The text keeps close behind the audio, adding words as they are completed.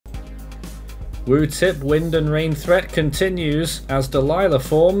Wutip wind and rain threat continues as Dalila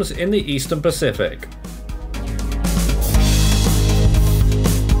forms in the eastern Pacific.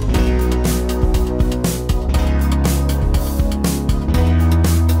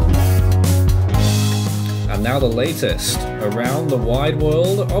 And now the latest around the wide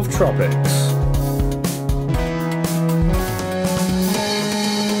world of tropics.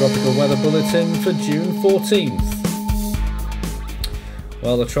 Tropical Weather Bulletin for June 14th.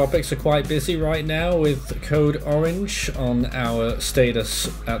 Well, the tropics are quite busy right now with code orange on our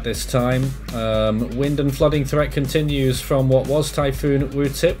status at this time. Wind and flooding threat continues from what was Typhoon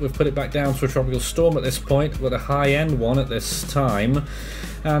Wutip. We've put it back down to a tropical storm at this point, with a high-end one at this time.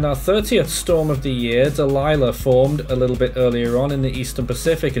 And our 30th storm of the year, Dalila, formed a little bit earlier on in the eastern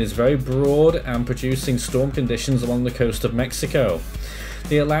Pacific and is very broad and producing storm conditions along the coast of Mexico.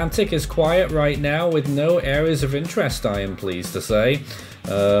 The Atlantic is quiet right now with no areas of interest, I am pleased to say.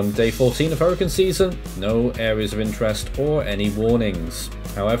 Day 14 of hurricane season, no areas of interest or any warnings.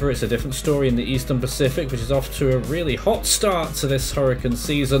 However, it's a different story in the eastern Pacific, which is off to a really hot start to this hurricane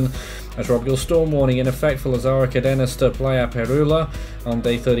season. A tropical storm warning in effect for Las Cadenas to Playa Perula on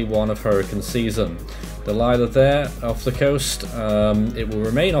day 31 of hurricane season. Dalila there off the coast. It will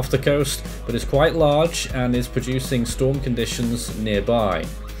remain off the coast, but is quite large and is producing storm conditions nearby.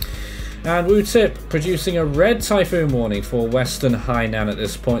 And Wutip producing a red typhoon warning for western Hainan at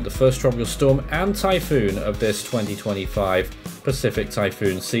this point, the first tropical storm and typhoon of this 2025 Pacific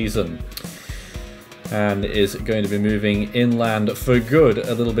typhoon season. And is going to be moving inland for good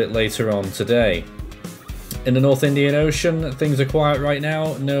a little bit later on today. In the North Indian Ocean, things are quiet right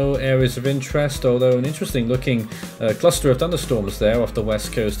now, no areas of interest, although an interesting looking cluster of thunderstorms there off the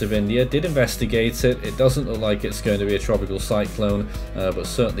west coast of India. Did investigate it. It doesn't look like it's going to be a tropical cyclone, but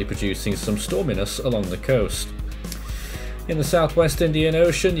certainly producing some storminess along the coast. In the southwest Indian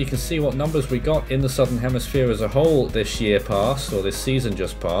Ocean, you can see what numbers we got in the southern hemisphere as a whole this year past, or this season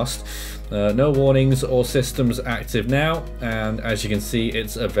just past. No warnings or systems active now, and as you can see,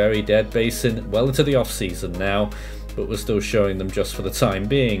 it's a very dead basin, well into the off-season now, but we're still showing them just for the time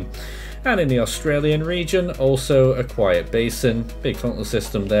being. And in the Australian region, also a quiet basin, big frontal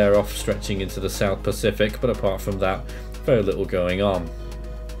system there off stretching into the South Pacific, but apart from that, very little going on.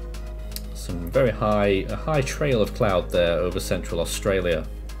 Some a high trail of cloud there over central Australia.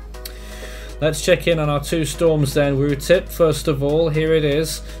 Let's check in on our two storms then. Wutip, first of all, here it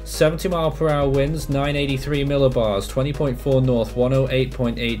is. 70 mph winds, 983 millibars, 20.4 north,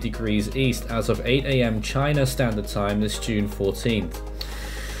 108.8 degrees east as of 8 AM China Standard Time this June 14th.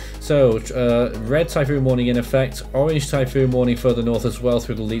 So, red typhoon warning in effect, orange typhoon warning further north as well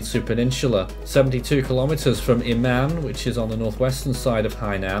through the Litsu Peninsula. 72 kilometers from Iman, which is on the northwestern side of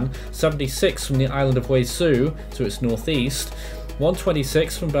Hainan. 76 from the island of Weizhou to its northeast.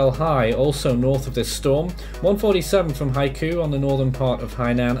 126 from Belhai, also north of this storm, 147 from Haikou on the northern part of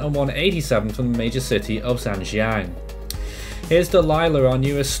Hainan, and 187 from the major city of Zhanjiang. Here's Dalila, our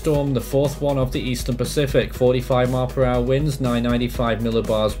newest storm, the fourth one of the eastern Pacific. 45 mph winds, 995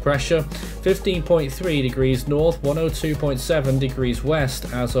 millibars pressure, 15.3 degrees north, 102.7 degrees west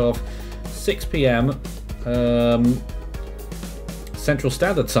as of 6 PM Central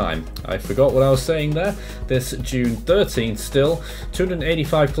Standard Time. I forgot what I was saying there. This June 13th still.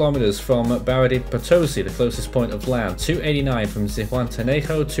 285 kilometers from Baradit Potosi, the closest point of land. 289 from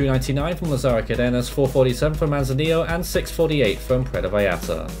Zihuatanejo, 299 from Las Cadenas, 447 from Manzanillo, and 648 from Puerto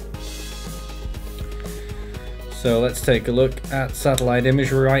Vallarta. So let's take a look at satellite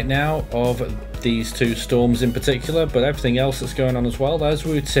imagery right now of these two storms in particular, but everything else that's going on as well. There's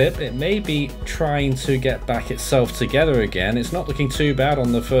Wutip. It may be trying to get back itself together again. It's not looking too bad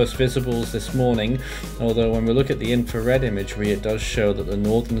on the first visibles this morning, although when we look at the infrared imagery, it does show that the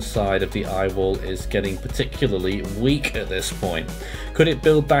northern side of the eye wall is getting particularly weak at this point. Could it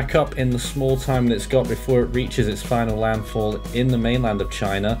build back up in the small time that it's got before it reaches its final landfall in the mainland of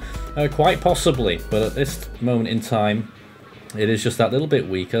China? Quite possibly, but at this moment in time, it is just that little bit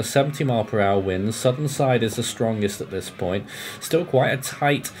weaker. 70 mph winds. Southern side is the strongest at this point. Still quite a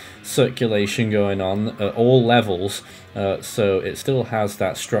tight circulation going on at all levels, so it still has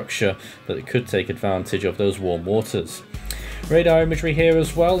that structure that it could take advantage of those warm waters. Radar imagery here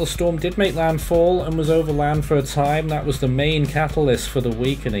as well. The storm did make landfall and was over land for a time. That was the main catalyst for the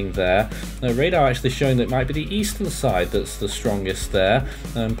weakening there. Radar actually showing that it might be the eastern side that's the strongest there,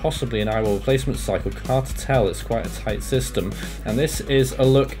 and possibly an eye wall replacement cycle. Hard to tell, it's quite a tight system. And this is a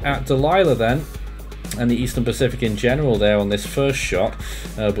look at Dalila then. and the Eastern Pacific in general there on this first shot,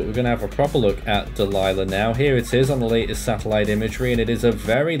 but we're going to have a proper look at Dalila now. Here it is on the latest satellite imagery, and it is a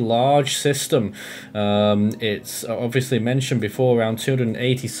very large system. It's obviously mentioned before, around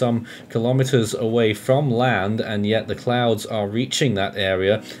 280 some kilometers away from land, and yet the clouds are reaching that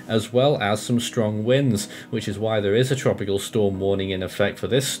area, as well as some strong winds, which is why there is a tropical storm warning in effect for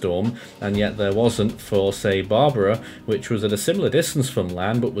this storm, and yet there wasn't for, say, Barbara, which was at a similar distance from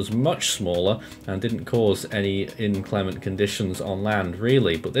land but was much smaller and didn't cause any inclement conditions on land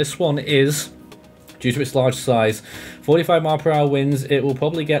really. But this one is, due to its large size, 45-mile-per-hour winds. It will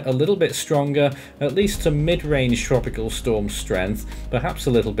probably get a little bit stronger, at least to mid-range tropical storm strength, perhaps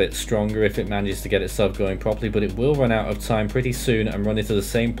a little bit stronger if it manages to get itself going properly, but it will run out of time pretty soon and run into the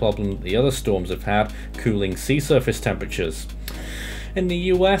same problem that the other storms have had, cooling sea surface temperatures. In the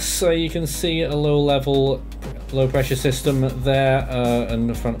US, you can see a low pressure system there, and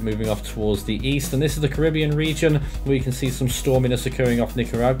the front moving off towards the east, and this is the Caribbean region where you can see some storminess occurring off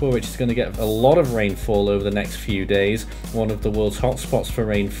Nicaragua, which is going to get a lot of rainfall over the next few days, one of the world's hotspots for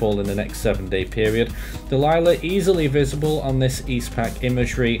rainfall in the next 7-day period. Dalila easily visible on this East Pac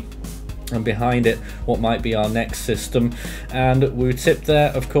imagery, and behind it what might be our next system, and Wutip there,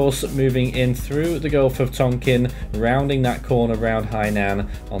 of course, moving in through the Gulf of Tonkin, rounding that corner around Hainan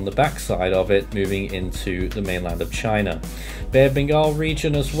on the backside of it, moving into the mainland of China. Bay of Bengal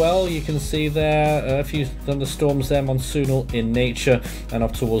region as well, you can see there a few thunderstorms there, monsoonal in nature, and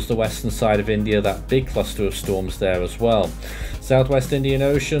off towards the western side of India, that big cluster of storms there as well. Southwest Indian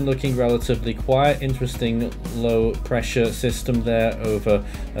Ocean looking relatively quiet, interesting low pressure system there over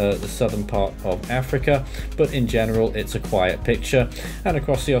the southern part of Africa, but in general it's a quiet picture. And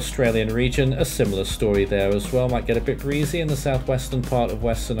across the Australian region, a similar story there as well. Might get a bit breezy in the southwestern part of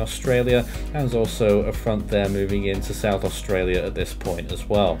Western Australia, and there's also a front there moving into South Australia at this point as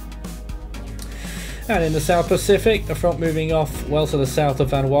well. And in the South Pacific, a front moving off well to the south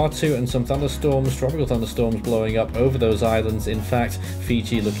of Vanuatu, and some thunderstorms, tropical thunderstorms blowing up over those islands. In fact,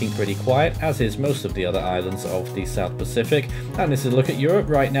 Fiji looking pretty quiet, as is most of the other islands of the South Pacific. And this is a look at Europe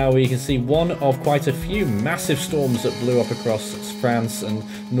right now, where you can see one of quite a few massive storms that blew up across France and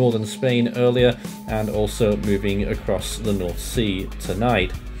northern Spain earlier, and also moving across the North Sea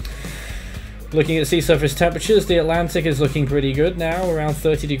tonight. Looking at sea surface temperatures, the Atlantic is looking pretty good now, around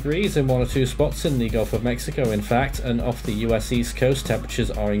 30 degrees in one or two spots in the Gulf of Mexico, in fact, and off the US East Coast, temperatures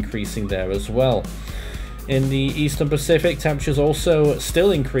are increasing there as well. In the Eastern Pacific, temperatures also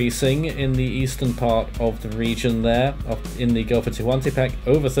still increasing in the eastern part of the region there, in the Gulf of Tehuantepec,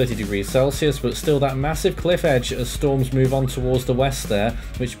 over 30 degrees Celsius, but still that massive cliff edge as storms move on towards the west there,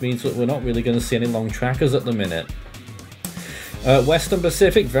 which means that we're not really going to see any long trackers at the minute. Western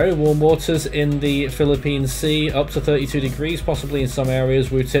Pacific, very warm waters in the Philippine Sea, up to 32 degrees, possibly in some areas.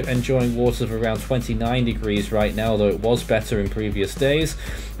 Wutip enjoying waters of around 29 degrees right now, though it was better in previous days.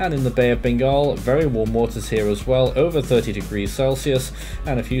 And in the Bay of Bengal, very warm waters here as well, over 30 degrees Celsius,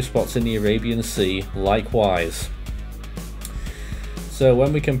 and a few spots in the Arabian Sea likewise. So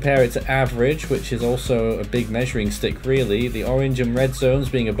when we compare it to average, which is also a big measuring stick really, the orange and red zones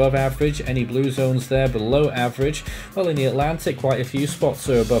being above average, any blue zones there below average. Well, in the Atlantic, quite a few spots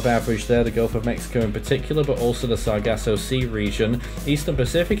are above average there, the Gulf of Mexico in particular, but also the Sargasso Sea region. Eastern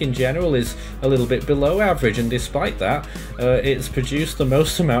Pacific in general is a little bit below average, and despite that, it's produced the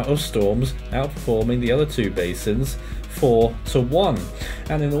most amount of storms, outperforming the other two basins, 4-1.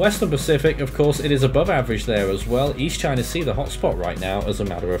 And in the Western Pacific, of course, it is above average there as well. East China Sea, the hotspot right now, as a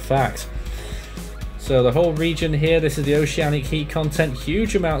matter of fact. So the whole region here, this is the oceanic heat content,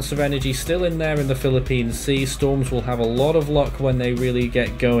 huge amounts of energy still in there in the Philippine Sea. Storms will have a lot of luck when they really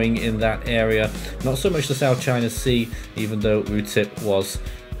get going in that area. Not so much the South China Sea, even though Wutip was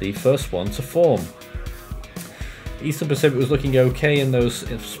the first one to form. Eastern Pacific was looking okay in those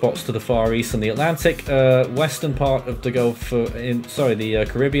spots to the far east, and the Atlantic, western part of the Gulf, the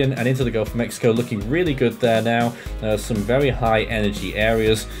Caribbean and into the Gulf of Mexico looking really good there now. Some very high energy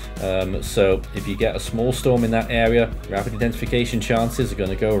areas, so if you get a small storm in that area, rapid identification chances are going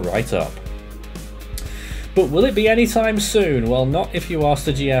to go right up. But will it be anytime soon? Well, not if you ask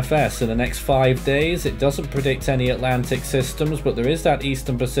the GFS. In the next 5 days, it doesn't predict any Atlantic systems, but there is that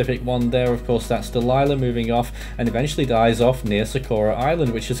Eastern Pacific one there. Of course, that's Dalila moving off and eventually dies off near Socorro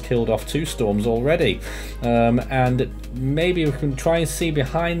Island, which has killed off 2 storms already. And maybe we can try and see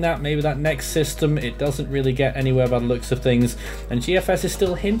behind that, maybe that next system, it doesn't really get anywhere by the looks of things. And GFS is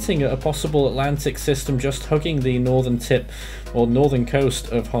still hinting at a possible Atlantic system just hugging the northern tip or northern coast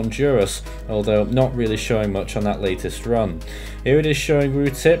of Honduras, although not really showing showing much on that latest run. Here it is showing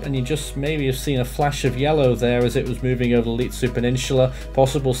Wutip, and you just maybe have seen a flash of yellow there as it was moving over the Leyte Peninsula.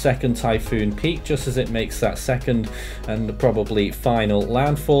 Possible second typhoon peak just as it makes that second and probably final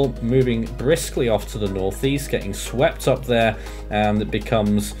landfall, moving briskly off to the northeast, getting swept up there, and it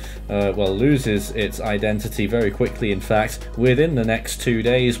becomes, well, loses its identity very quickly, in fact, within the next 2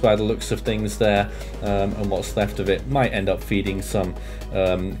 days by the looks of things there, and what's left of it might end up feeding some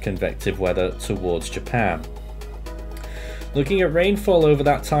convective weather towards Japan. Looking at rainfall over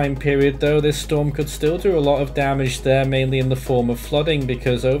that time period though, this storm could still do a lot of damage there, mainly in the form of flooding,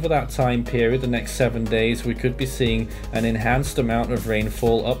 because over that time period, the next 7 days, we could be seeing an enhanced amount of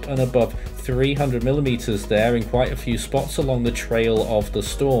rainfall up and above 300 millimeters there in quite a few spots along the trail of the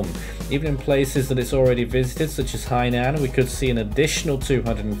storm. Even in places that it's already visited, such as Hainan, we could see an additional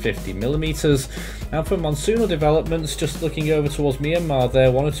 250 millimeters. And for monsoonal developments, just looking over towards Myanmar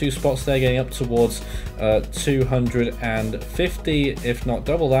there, 1 or 2 spots there getting up towards 250, if not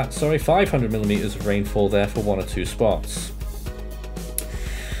double that, sorry, 500 millimeters of rainfall there for 1 or 2 spots.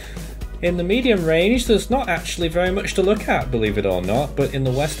 In the medium range, there's not actually very much to look at, believe it or not, but in the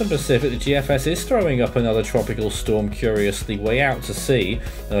Western Pacific, the GFS is throwing up another tropical storm curiously way out to sea,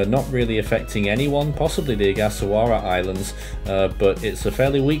 not really affecting anyone, possibly the Ogasawara Islands, but it's a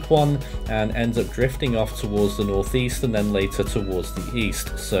fairly weak one and ends up drifting off towards the northeast and then later towards the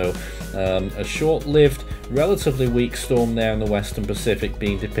east. So a short-lived, relatively weak storm there in the Western Pacific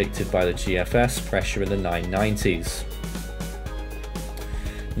being depicted by the GFS, pressure in the 990s.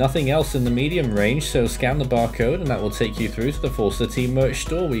 Nothing else in the medium range, so scan the barcode and that will take you through to the Force of the Team merch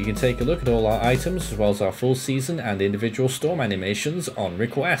store, where you can take a look at all our items as well as our full season and individual storm animations on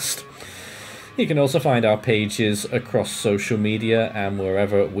request. You can also find our pages across social media and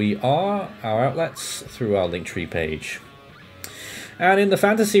wherever we are, our outlets, through our Linktree page. And in the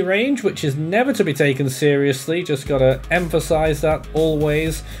fantasy range, which is never to be taken seriously, just gotta emphasize that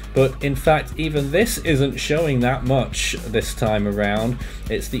always, but in fact even this isn't showing that much this time around.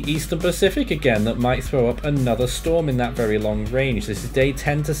 It's the Eastern Pacific again that might throw up another storm in that very long range. This is day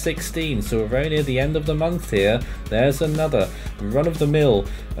 10 to 16, so we're very near the end of the month here. There's another run-of-the-mill,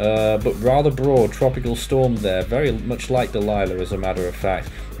 but rather broad tropical storm there, very much like Dalila as a matter of fact.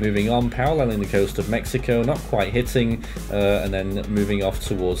 Moving on, paralleling the coast of Mexico, not quite hitting, and then moving off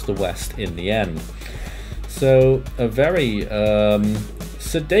towards the west in the end. So a very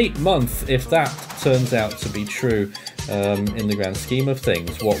sedate month, if that turns out to be true in the grand scheme of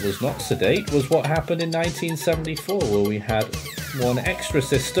things. What was not sedate was what happened in 1974, where we had one extra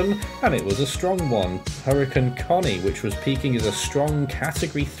system, and it was a strong one. Hurricane Connie, which was peaking as a strong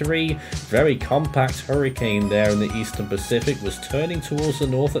Category 3, very compact hurricane there in the Eastern Pacific, was turning towards the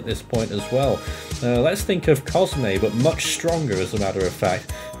north at this point as well. Let's think of Cosme, but much stronger as a matter of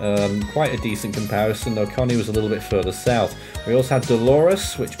fact. Quite a decent comparison, though Connie was a little bit further south. We also had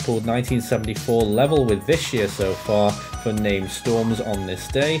Dolores, which pulled 1974 level with this year so far for named storms on this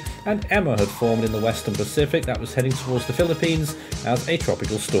day, and Emma had formed in the Western Pacific, that was heading towards the Philippines as a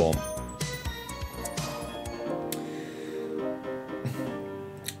tropical storm.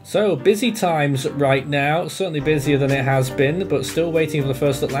 So, busy times right now, certainly busier than it has been, but still waiting for the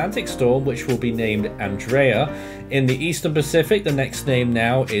first Atlantic storm, which will be named Andrea. In the Eastern Pacific, the next name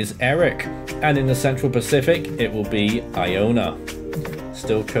now is Eric, and in the Central Pacific, it will be Iona.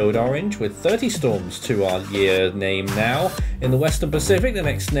 Still code orange with 30 storms to our year name now. In the Western Pacific, the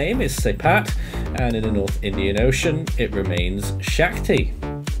next name is Sepat, and in the North Indian Ocean, it remains Shakti.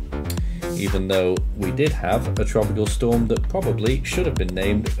 Even though we did have a tropical storm that probably should have been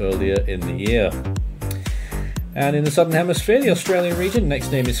named earlier in the year. And in the Southern Hemisphere, the Australian region,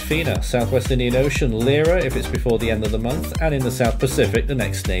 next name is Fina. Southwest Indian Ocean, Lyra, if it's before the end of the month. And in the South Pacific, the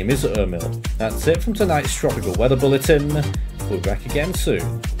next name is Ermil. That's it from tonight's Tropical Weather Bulletin. We'll be back again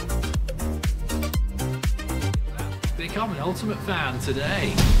soon. Become an Ultimate Fan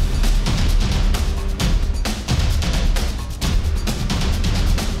today.